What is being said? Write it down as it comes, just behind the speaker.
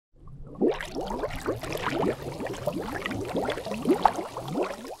So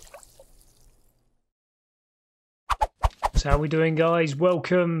how we doing, guys?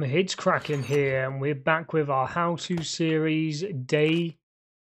 Welcome, it's Kraken here, and we're back with our How2 series, day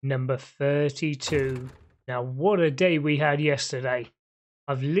number 32. Now, what a day we had yesterday.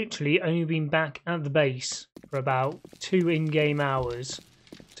 I've literally only been back at the base for about 2 in-game hours.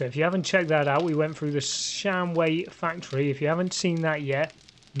 So if you haven't checked that out, we went through the Shamway factory. If you haven't seen that yet,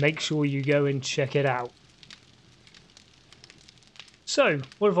 make sure you go and check it out. So,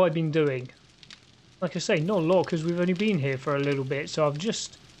 what have I been doing? Like I say, not a lot because we've only been here for a little bit. So I've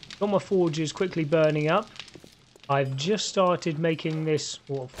just got my forges quickly burning up. I've just started making this,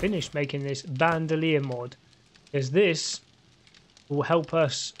 or finished making this bandolier mod. Because this will help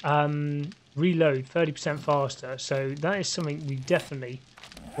us reload 30% faster. So that is something we definitely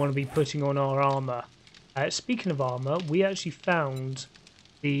want to be putting on our armor. Speaking of armor, we actually found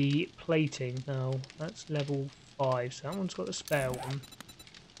the plating. Now, that's level 5. So that one's got the spare one.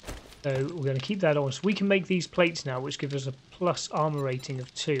 So we're going to keep that on. So we can make these plates now, which gives us a plus armor rating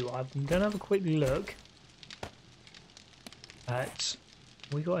of 2. I'm going to have a quick look at...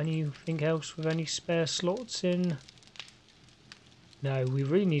 We got anything else with any spare slots in? No, we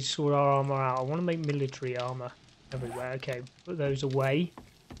really need to sort our armor out. I want to make military armor everywhere. Okay, put those away.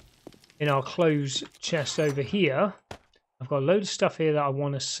 In our clothes chest over here, I've got a load of stuff here that I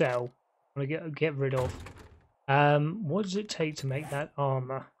want to sell. I want to get rid of. What does it take to make that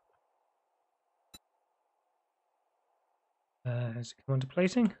armor? Has it come onto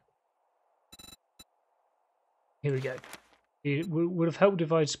plating? Here we go. It would have helped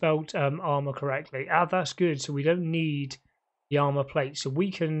if I'd spelled armor correctly. Ah, that's good. So we don't need the armor plate. So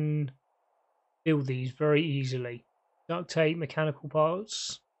we can build these very easily. Duct tape, mechanical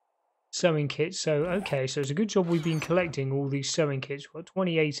parts, sewing kits. So, okay, so it's a good job we've been collecting all these sewing kits. We've got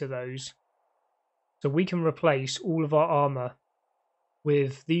 28 of those. So we can replace all of our armor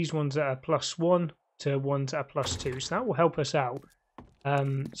with these ones that are +1 to ones that are +2. So that will help us out.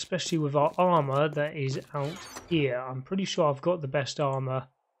 Especially with our armor that is out here. I'm pretty sure I've got the best armor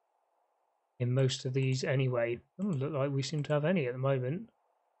in most of these anyway. Doesn't look like we seem to have any at the moment.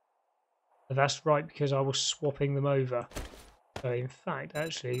 But that's right, because I was swapping them over. So in fact,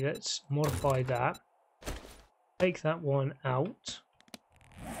 actually, let's modify that. Take that one out.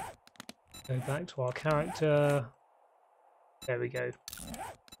 Go back to our character. There we go.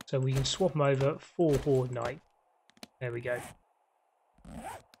 So we can swap them over for Horde Knight. There we go.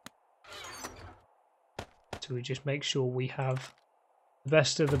 So we just make sure we have the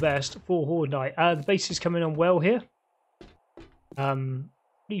best of the best for Horde Knight. The base is coming on well here.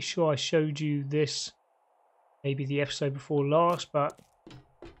 Pretty sure I showed you this maybe the episode before last, but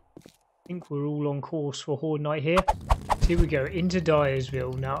I think we're all on course for Horde Knight here. So here we go, into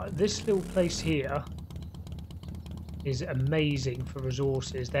Dyersville. Now, this little place here is amazing for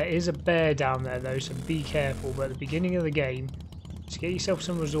resources. There is a bear down there though, so be careful. But at the beginning of the game, just get yourself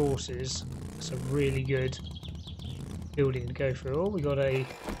some resources. It's a really good building to go through. Oh, we got a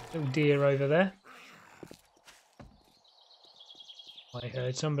little deer over there. I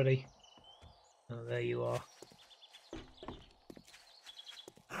heard somebody. Oh, there you are.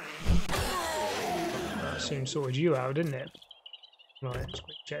 That soon sorted you out, didn't it? Right, let's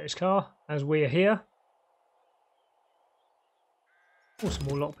quick check this car as we're here. Oh, some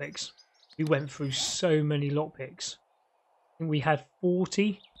more lockpicks. We went through so many lockpicks. I think we had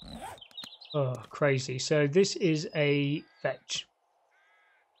 40. Oh, crazy. So this is a fetch.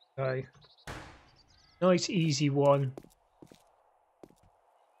 So, nice easy one.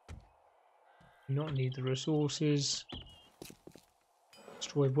 Do not need the resources.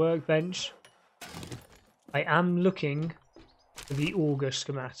 Destroy workbench. I am looking for the auger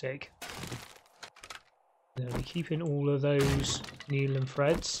schematic. We're keeping all of those needle and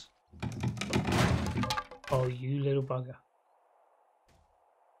threads. Oh, you little bugger.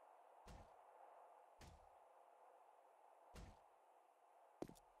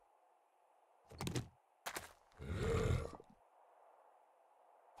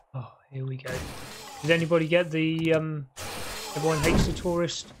 Oh, here we go. Did anybody get the everyone hates the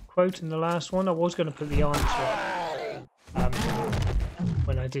tourist quote in the last one? I was going to put the answer up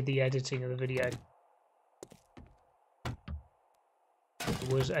when I did the editing of the video.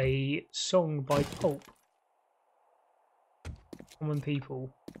 It was a song by Pulp. Common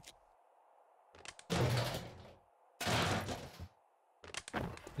People.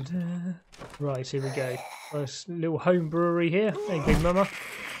 Right, here we go. First little home brewery here. Hey, Big Mama.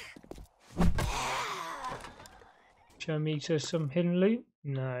 Show me to some hidden loot?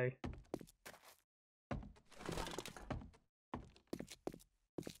 No.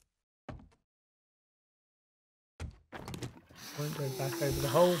 Won't go back over the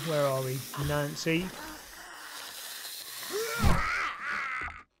hole. Where are we? Nancy.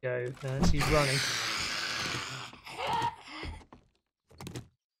 Go. Nancy's running.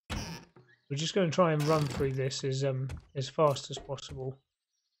 We're just going to try and run through this as fast as possible.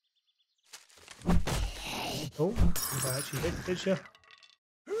 Oh, I actually hit the picture.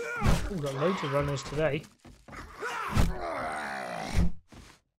 Oh, we've got loads of runners today.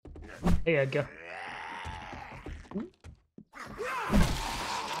 Hey, Edgar. Ooh.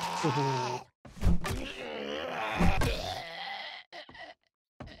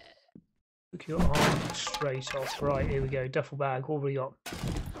 Took your arm straight off. Right, here we go. Duffel bag. What have we got?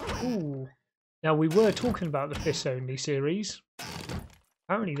 Ooh. Now, we were talking about the fish only series.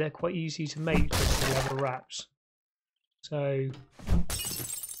 Apparently, they're quite easy to make with the leather wraps. So,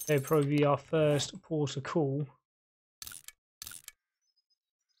 they'll probably be our first port of call.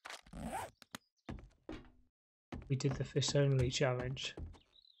 We did the fish only challenge.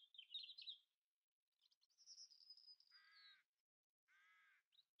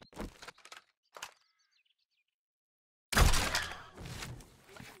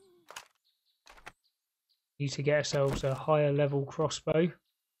 Need to get ourselves a higher level crossbow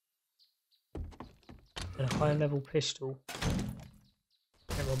and a higher level pistol.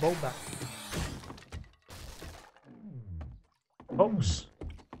 Get my bolt back. Pops.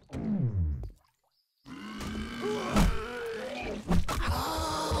 Then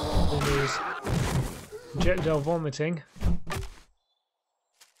there's projectile vomiting.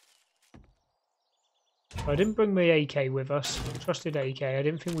 I didn't bring my AK with us. Trusted AK. I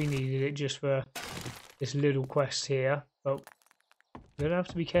didn't think we needed it just for this little quest here, but we're gonna have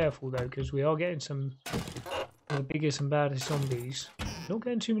to be careful though, because we are getting some of the biggest and baddest zombies. Not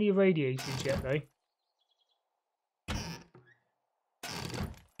getting too many irradiated yet though.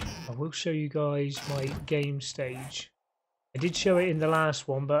 I will show you guys my game stage. I did show it in the last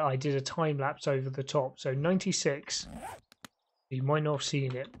one, but I did a time lapse over the top. So 96. You might not have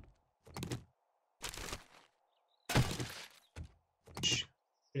seen it.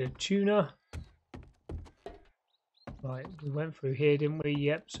 Bit of tuna. Right, we went through here, didn't we?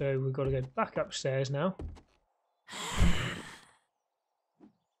 Yep, so we've got to go back upstairs now.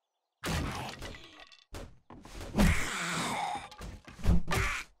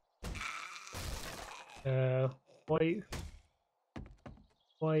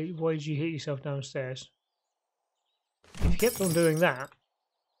 Why did you hit yourself downstairs? If you kept on doing that,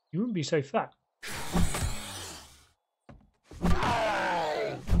 you wouldn't be so fat.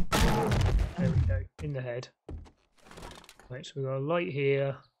 There we go, in the head. Right, so we've got a light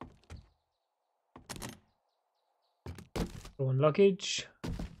here. Go on luggage.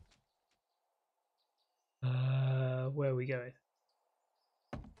 Where are we going?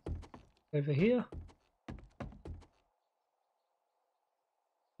 Over here.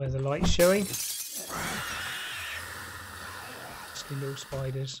 Where the light's showing. Silly little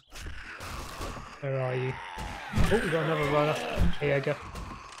spiders. Where are you? Oh, we've got another runner. Here you go.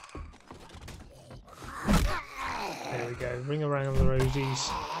 There we go. Ring around the rosies.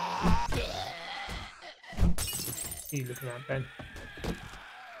 What are you looking at, Ben?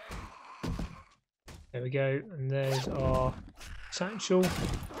 There we go. And there's our satchel.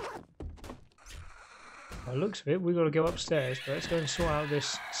 By the looks of it, we've got to go upstairs, but let's go and sort out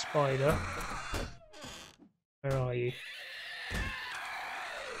this spider. Where are you?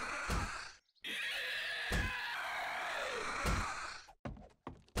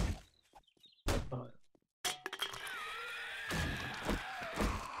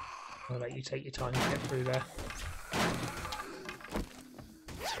 I'll let you take your time to get through there.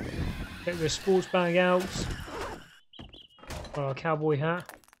 Get the sports bag out. Got our cowboy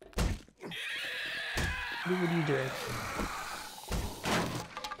hat. What are you doing?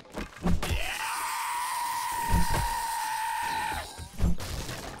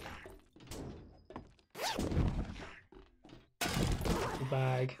 The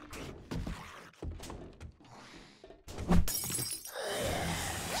bag.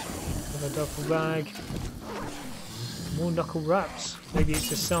 Another duffel bag. More knuckle wraps. Maybe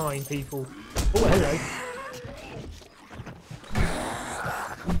it's a sign, people. Oh, hello.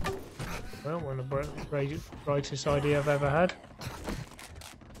 Well, one of the brightest idea I've ever had.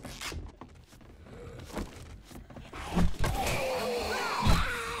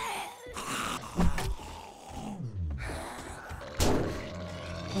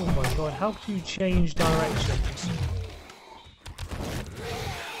 Oh my god, how do you change directions?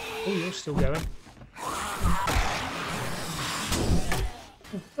 Oh, you're still going.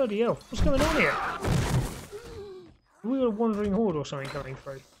 Oh, bloody hell, what's going on here? Have we got a wandering horde or something coming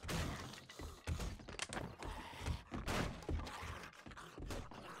through?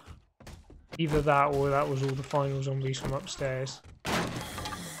 Either that or that was all the final zombies from upstairs.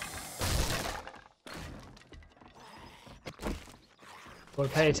 Gotta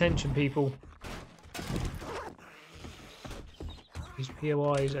pay attention, people. These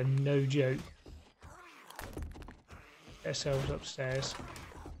POIs are no joke. Get ourselves upstairs.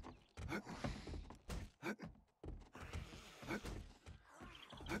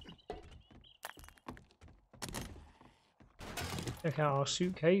 Check out our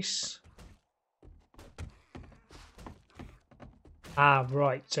suitcase. Ah,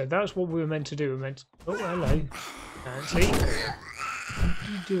 right. So that's what we were meant to do. We were meant to... Oh, hello. Nancy. What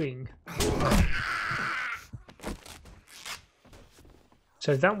are you doing?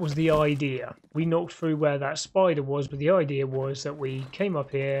 So that was the idea. We knocked through where that spider was, but the idea was that we came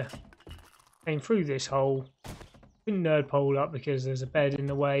up here, came through this hole, couldn't nerd pole up because there's a bed in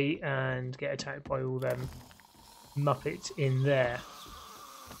the way, and get attacked by all them Muppets in there.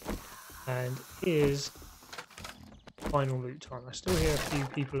 And here's final loot time. I still hear a few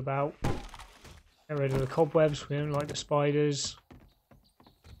people about. Get rid of the cobwebs, we don't like the spiders.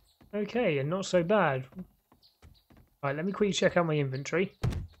 Okay, and not so bad. Right, let me quickly check out my inventory.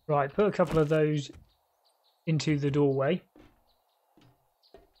 Right, put a couple of those into the doorway.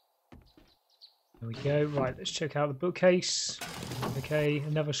 There we go. Right, let's check out the bookcase. Okay,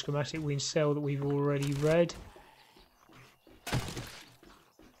 another schematic we can sell that we've already read.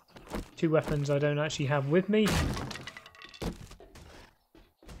 2 weapons I don't actually have with me.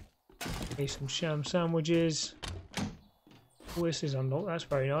 Okay, some sham sandwiches. Oh, this is unlocked. That's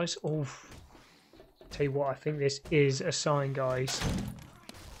very nice. Oh, tell you what, I think this is a sign, guys.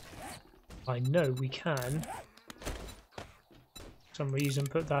 I know we can, for some reason,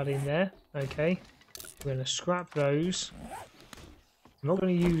 put that in there. Okay, we're going to scrap those. I'm not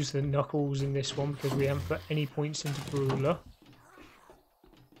going to use the knuckles in this one because we haven't put any points into Brula.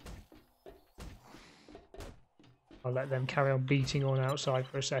 I'll let them carry on beating on outside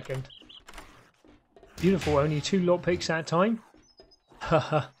for a second. Beautiful, only 2 lockpicks at a time.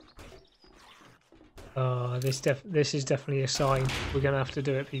 Haha. This is definitely a sign. We're going to have to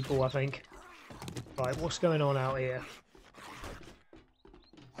do it, people, I think. Right, what's going on out here?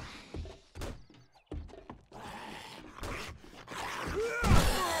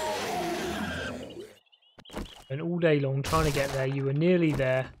 And all day long trying to get there. You were nearly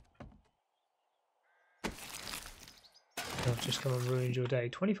there. I've just come and ruined your day.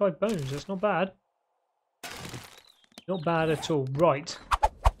 25 bones, that's not bad. Not bad at all. Right.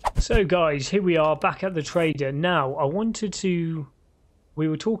 So guys, here we are back at the trader. Now, I wanted to... We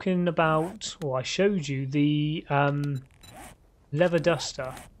were talking about... Or I showed you the leather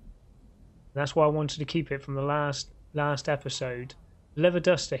duster. That's why I wanted to keep it from the last episode. Leather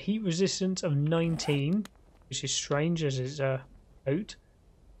duster, heat resistance of 19, which is strange as it's a coat.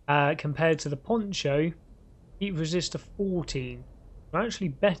 Compared to the poncho, heat resist of 14. We're actually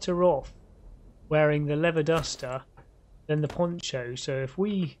better off wearing the leather duster than the poncho. So if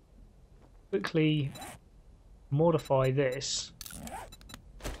we quickly modify this,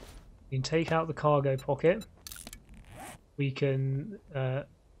 we can take out the cargo pocket. We can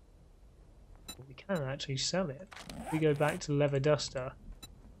actually sell it. If we go back to leather duster,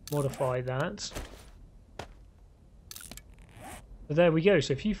 modify that. So there we go.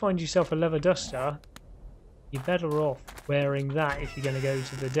 So if you find yourself a leather duster, you're better off wearing that if you're going to go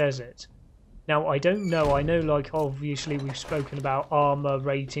to the desert. Now, I don't know. I know, like, obviously we've spoken about armor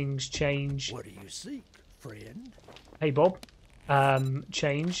ratings change. What do you seek, friend? Hey, Bob.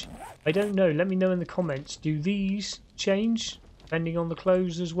 Change. I don't know. Let me know in the comments. Do these change depending on the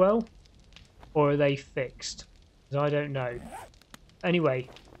clothes as well? Or are they fixed? 'Cause I don't know. Anyway,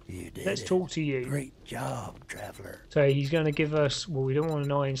 let's talk to you. Great job, traveler. So he's going to give us... Well, we don't want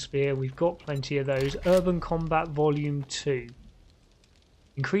an iron spear. We've got plenty of those. Urban Combat Volume 2.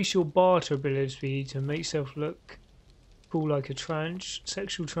 Increase your barter ability to make yourself look cool like a tranche.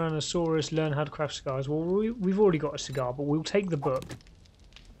 Sexual Tyrannosaurus. Learn how to craft cigars. Well, we've already got a cigar, but we'll take the book.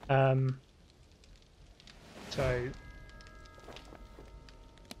 So...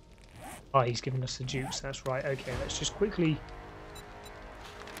 Oh, he's giving us the dukes. That's right. Okay, let's just quickly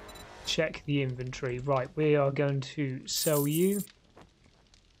check the inventory. Right, we are going to sell you.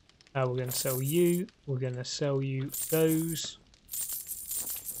 We're going to sell you. We're going to sell you those.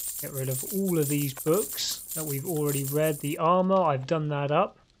 Get rid of all of these books that we've already read. The armor, I've done that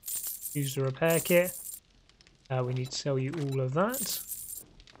up. Use the repair kit. We need to sell you all of that.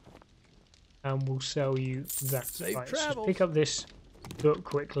 And we'll sell you that. Safe right, let's just travels. pick up this book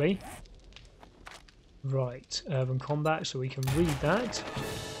quickly. Right, Urban Combat, so we can read that.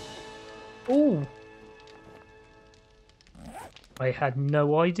 Oh! I had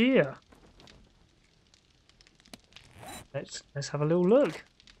no idea. Let's have a little look.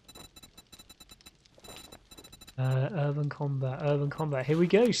 Urban combat. Here we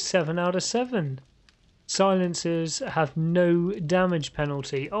go. 7 out of 7. Silencers have no damage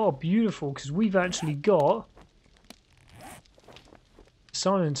penalty. Oh, beautiful, because we've actually got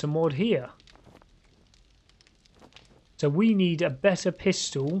silencer mod here. So we need a better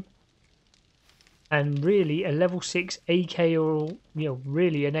pistol and really a level 6 AK, or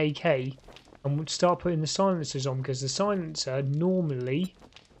really an AK, and we'll start putting the silencers on, because the silencer normally,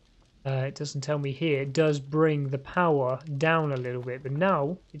 it doesn't tell me here, it does bring the power down a little bit, but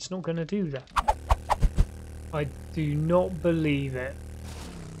now it's not going to do that. I do not believe it.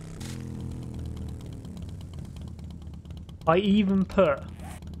 I even put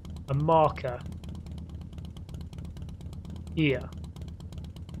a marker here.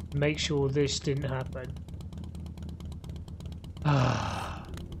 Make sure this didn't happen.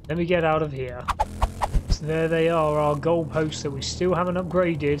 Let me get out of here. So there they are, our goalposts that we still haven't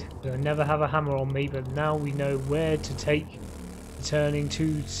upgraded. I never have a hammer on me, but now we know where to take. Returning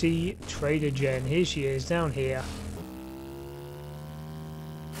to see Trader Jen. Here she is, down here.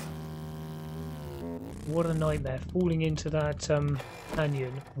 What a nightmare, falling into that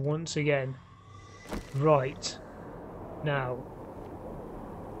canyon once again. Right, now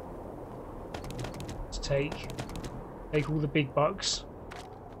let's take all the big bucks.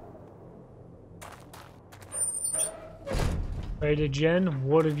 Trader Jen,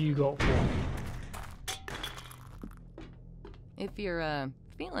 what have you got for me? If you're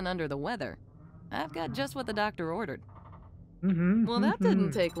feeling under the weather, I've got just what the doctor ordered. Well, that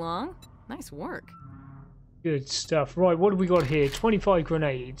didn't take long. Nice work. Good stuff. Right, what have we got here? 25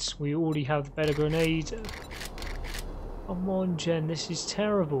 grenades. We already have the better grenade. Come on, Jen, this is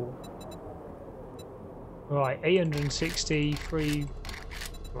terrible. Right, 863.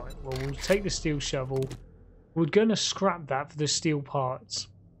 Right, well, we'll take the steel shovel. We're going to scrap that for the steel parts,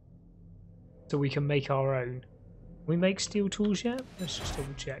 so we can make our own. We make steel tools yet? Let's just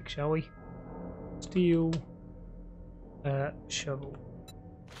double check, shall we? Steel shovel.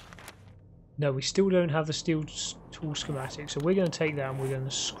 No, we still don't have the steel tool schematic, so we're going to take that and we're going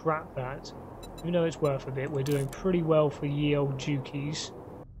to scrap that. Even though it's worth a bit, we're doing pretty well for ye old Jukies.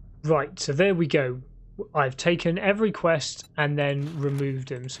 Right, so there we go. I've taken every quest and then removed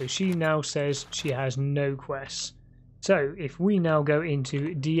them, so she now says she has no quests. So if we now go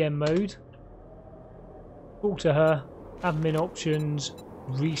into DM mode, talk to her, admin options,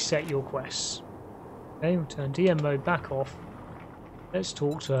 reset your quests. Okay, we'll turn DM mode back off. Let's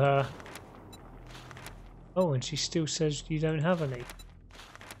talk to her. Oh, and she still says you don't have any.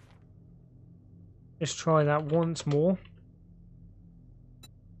 Let's try that once more.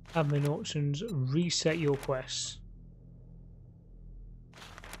 Admin options, reset your quests.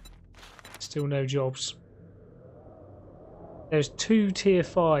 Still no jobs. There's 2 tier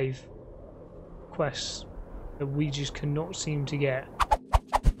 5 quests that we just cannot seem to get.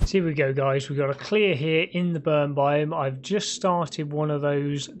 So here we go, guys. We've got a clear here in the burn biome. I've just started one of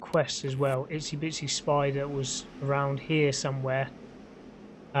those quests as well. Itsy Bitsy Spider was around here somewhere.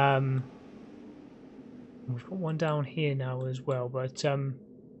 We've got one down here now as well, but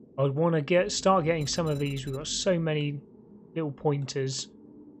I would want to start getting some of these. We've got so many little pointers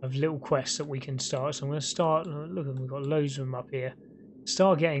of little quests that we can start. So I'm going to start. Look, we've got loads of them up here.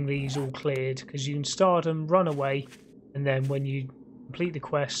 Start getting these all cleared, because you can start them, run away, and then when you complete the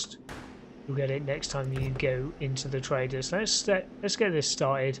quest, you'll get it next time you go into the traders. Let's get this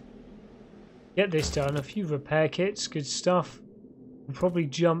started. Get this done. A few repair kits, good stuff. We'll probably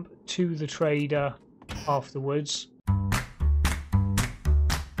jump to the trader afterwards.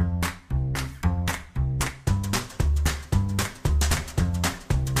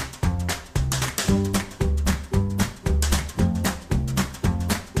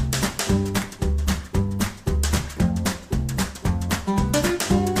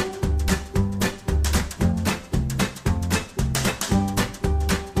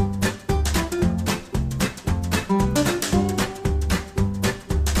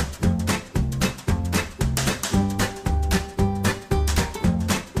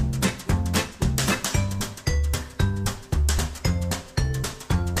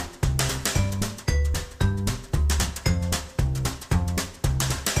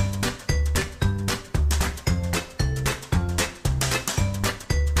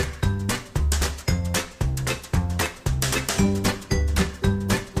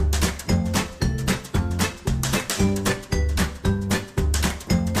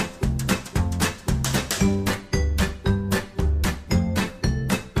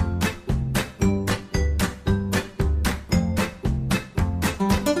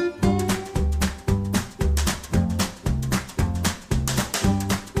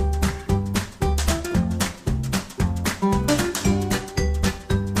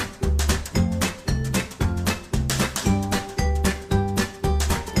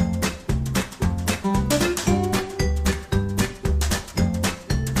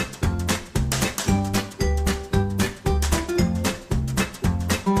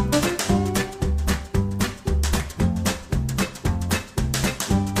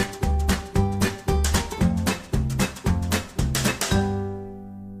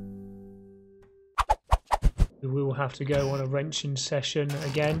 have to go on a wrenching session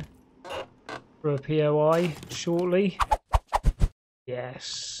again for a POI shortly.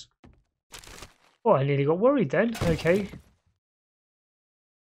 Yes. Oh, I nearly got worried then. Okay.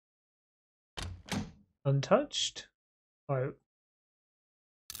 Untouched. Oh.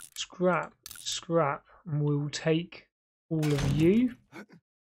 Scrap. Scrap. And we'll take all of you.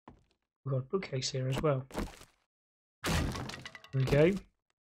 We've got a bookcase here as well. There we go.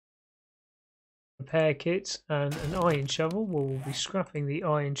 Repair kits and an iron shovel. Well, we'll be scrapping the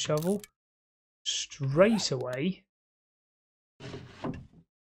iron shovel straight away.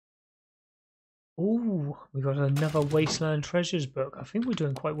 Oh, we got another Wasteland Treasures book. I think we're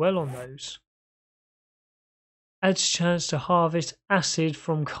doing quite well on those. Adds chance to harvest acid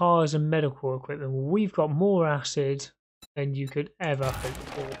from cars and medical equipment. Well, we've got more acid than you could ever hope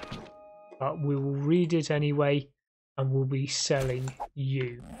for. But we will read it anyway and we'll be selling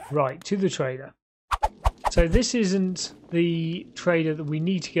you. Right, to the trader. So this isn't the trader that we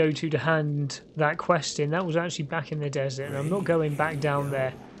need to go to hand that quest in. That was actually back in the desert and I'm not going back down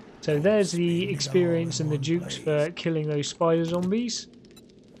there. So there's the experience and the jukes for killing those spider zombies.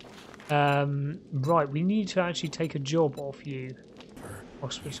 Right, we need to actually take a job off you.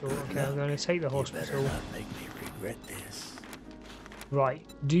 Hospital. Okay, I'm going to take the hospital. Make me regret this. Right,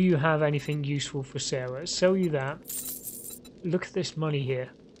 do you have anything useful for Sarah? Sell you that. Look at this money here.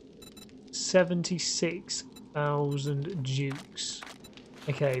 76,000 dukes.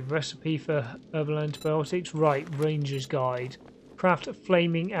 Okay, recipe for herbal antibiotics. Right, Ranger's Guide. Craft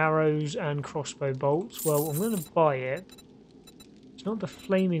flaming arrows and crossbow bolts. Well, I'm going to buy it. It's not the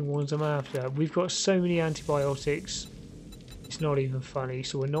flaming ones I'm after. We've got so many antibiotics. It's not even funny,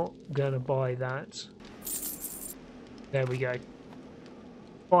 so we're not going to buy that. There we go.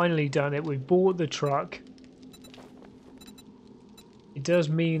 Finally done it. We've bought the truck. It does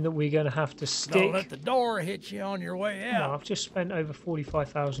mean that we're going to have to stick... Don't let the door hit you on your way out. No, I've just spent over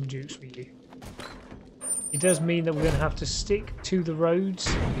 45,000 dukes for you. It does mean that we're going to have to stick to the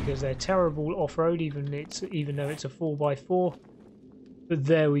roads because they're terrible off-road, even though it's a 4x4. But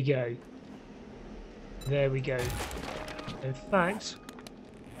there we go. There we go. In fact,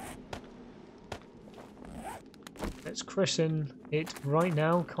 let's christen it right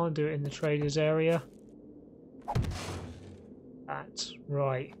now. Can't do it in the traders area. That's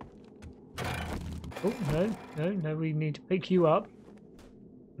right. Oh, no, we need to pick you up.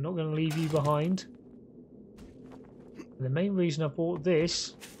 I'm not going to leave you behind. And the main reason I bought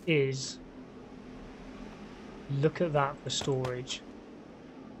this is, look at that for storage.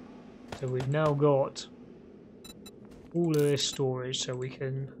 So we've now got all of this storage, so we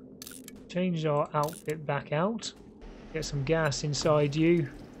can change our outfit back out, get some gas inside you.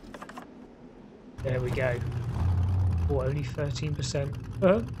 There we go. Oh, only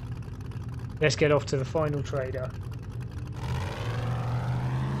 13%. Let's get off to the final trader.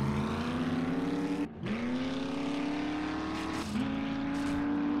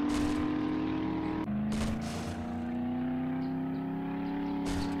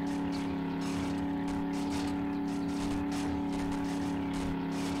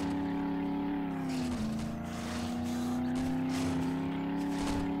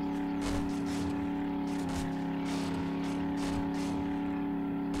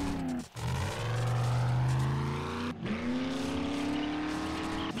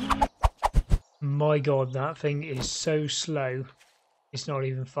 My god, that thing is so slow. It's not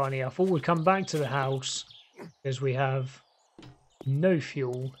even funny. I thought we'd come back to the house because we have no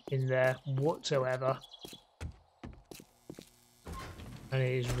fuel in there whatsoever. And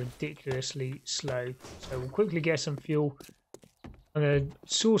it is ridiculously slow. So we'll quickly get some fuel. I'm going to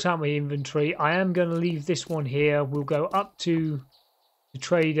sort out my inventory. I am going to leave this one here. We'll go up to the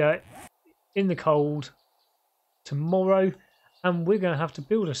trader in the cold tomorrow. And we're going to have to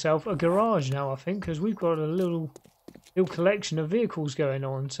build ourselves a garage now, I think, because we've got a little collection of vehicles going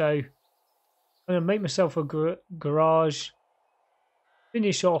on. So I'm going to make myself a garage,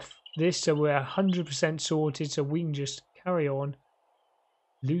 finish off this so we're 100% sorted so we can just carry on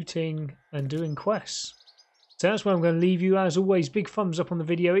looting and doing quests. So that's where I'm going to leave you. As always, big thumbs up on the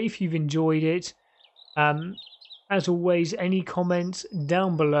video if you've enjoyed it. As always, any comments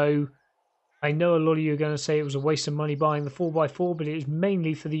down below. I know a lot of you are going to say it was a waste of money buying the 4x4, but it is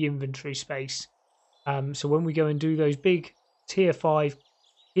mainly for the inventory space. So when we go and do those big tier 5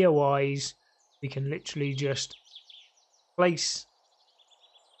 POIs, we can literally just place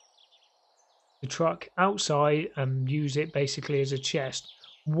the truck outside and use it basically as a chest.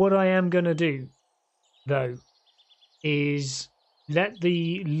 What I am going to do, though, is let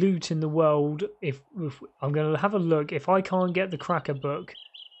the loot in the world, if I'm going to have a look, if I can't get the Cracker book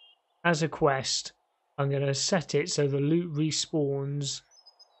as a quest, I'm going to set it so the loot respawns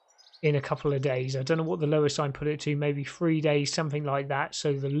in a couple of days. I don't know what the lowest I put it to, maybe 3 days, something like that.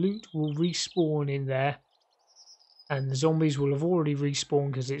 So the loot will respawn in there, and the zombies will have already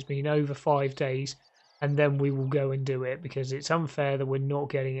respawned because it's been over 5 days, and then we will go and do it because it's unfair that we're not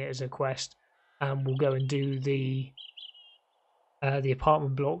getting it as a quest, and we'll go and do the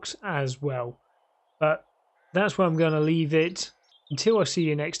apartment blocks as well. But that's where I'm going to leave it. Until I see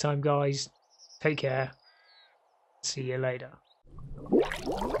you next time, guys, take care. See you later.